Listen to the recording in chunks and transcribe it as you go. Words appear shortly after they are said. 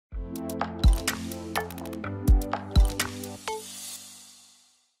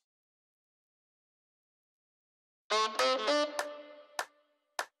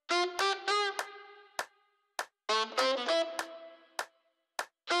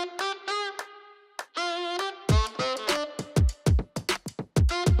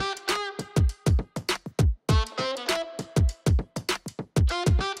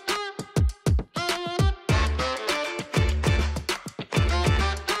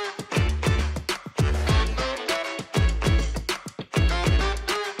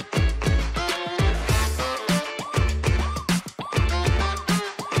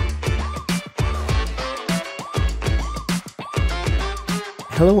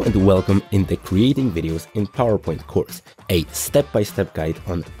Hello and welcome in the Creating Videos in PowerPoint course, a step-by-step guide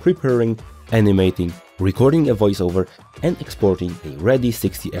on preparing, animating, recording a voiceover and exporting a ready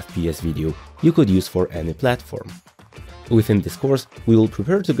 60 FPS video you could use for any platform. Within this course, we will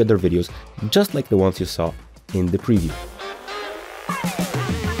prepare together videos just like the ones you saw in the preview.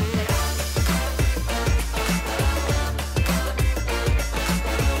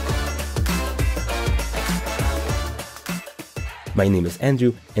 My name is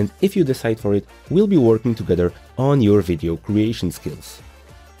Andrew, and if you decide for it, we'll be working together on your video creation skills.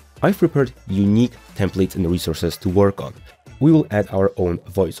 I've prepared unique templates and resources to work on. We will add our own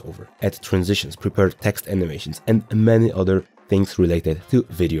voiceover, add transitions, prepare text animations, and many other things related to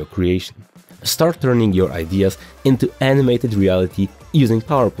video creation. Start turning your ideas into animated reality using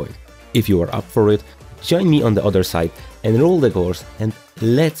PowerPoint. If you are up for it, join me on the other side, enroll the course, and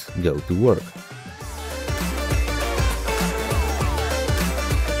let's go to work.